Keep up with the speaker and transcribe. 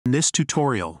In this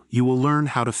tutorial, you will learn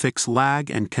how to fix lag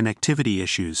and connectivity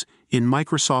issues in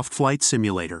Microsoft Flight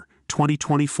Simulator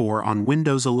 2024 on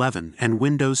Windows 11 and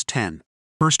Windows 10.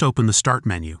 First, open the Start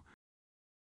menu.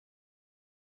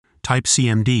 Type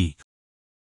CMD.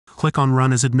 Click on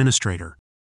Run as Administrator.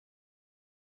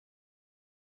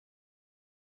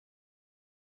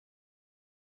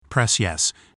 Press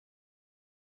Yes.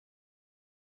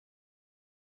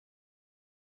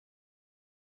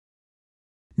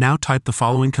 Now type the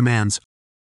following commands: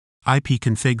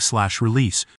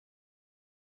 ipconfig/release,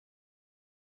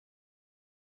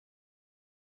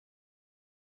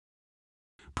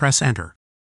 press Enter.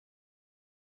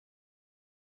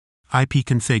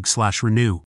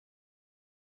 ipconfig/renew,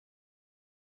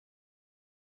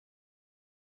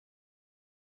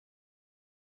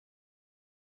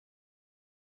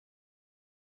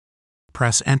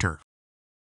 press Enter.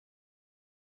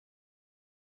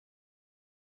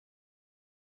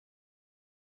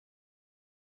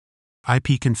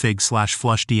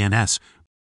 ipconfig/flush DNS,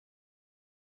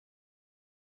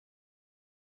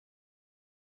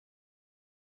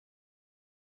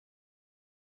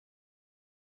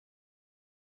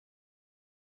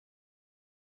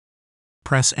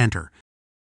 press Enter.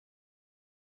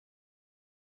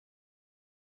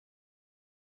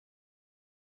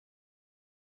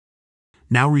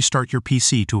 Now restart your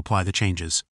PC to apply the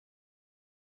changes.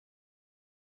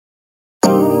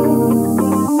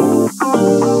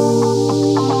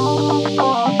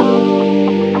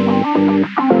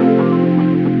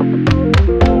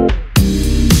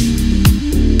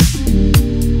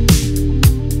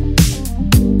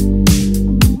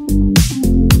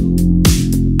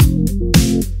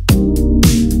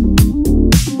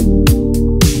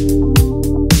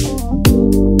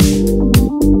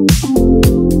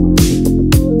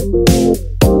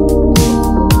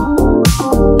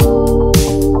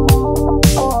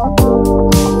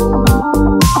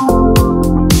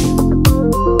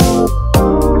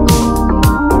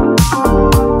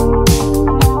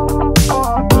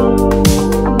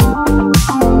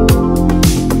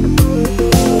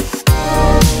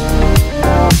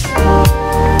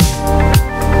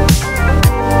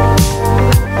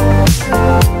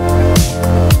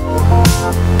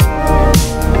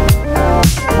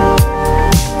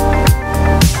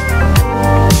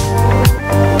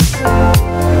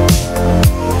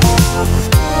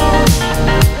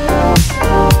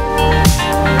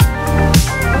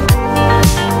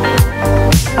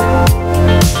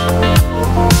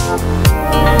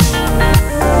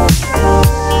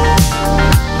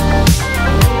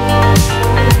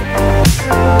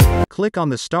 Click on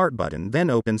the Start button, then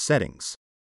open Settings.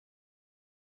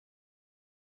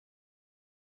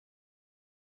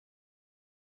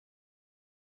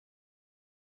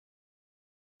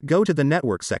 Go to the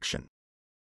Network section.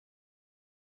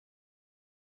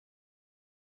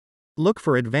 Look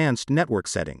for Advanced Network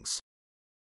Settings.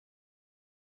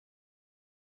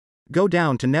 Go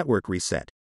down to Network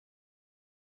Reset.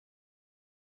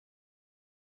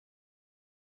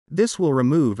 This will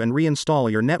remove and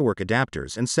reinstall your network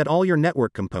adapters and set all your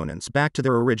network components back to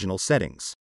their original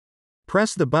settings.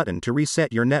 Press the button to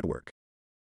reset your network.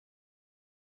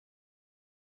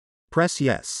 Press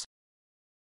Yes.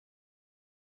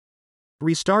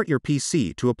 Restart your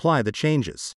PC to apply the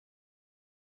changes.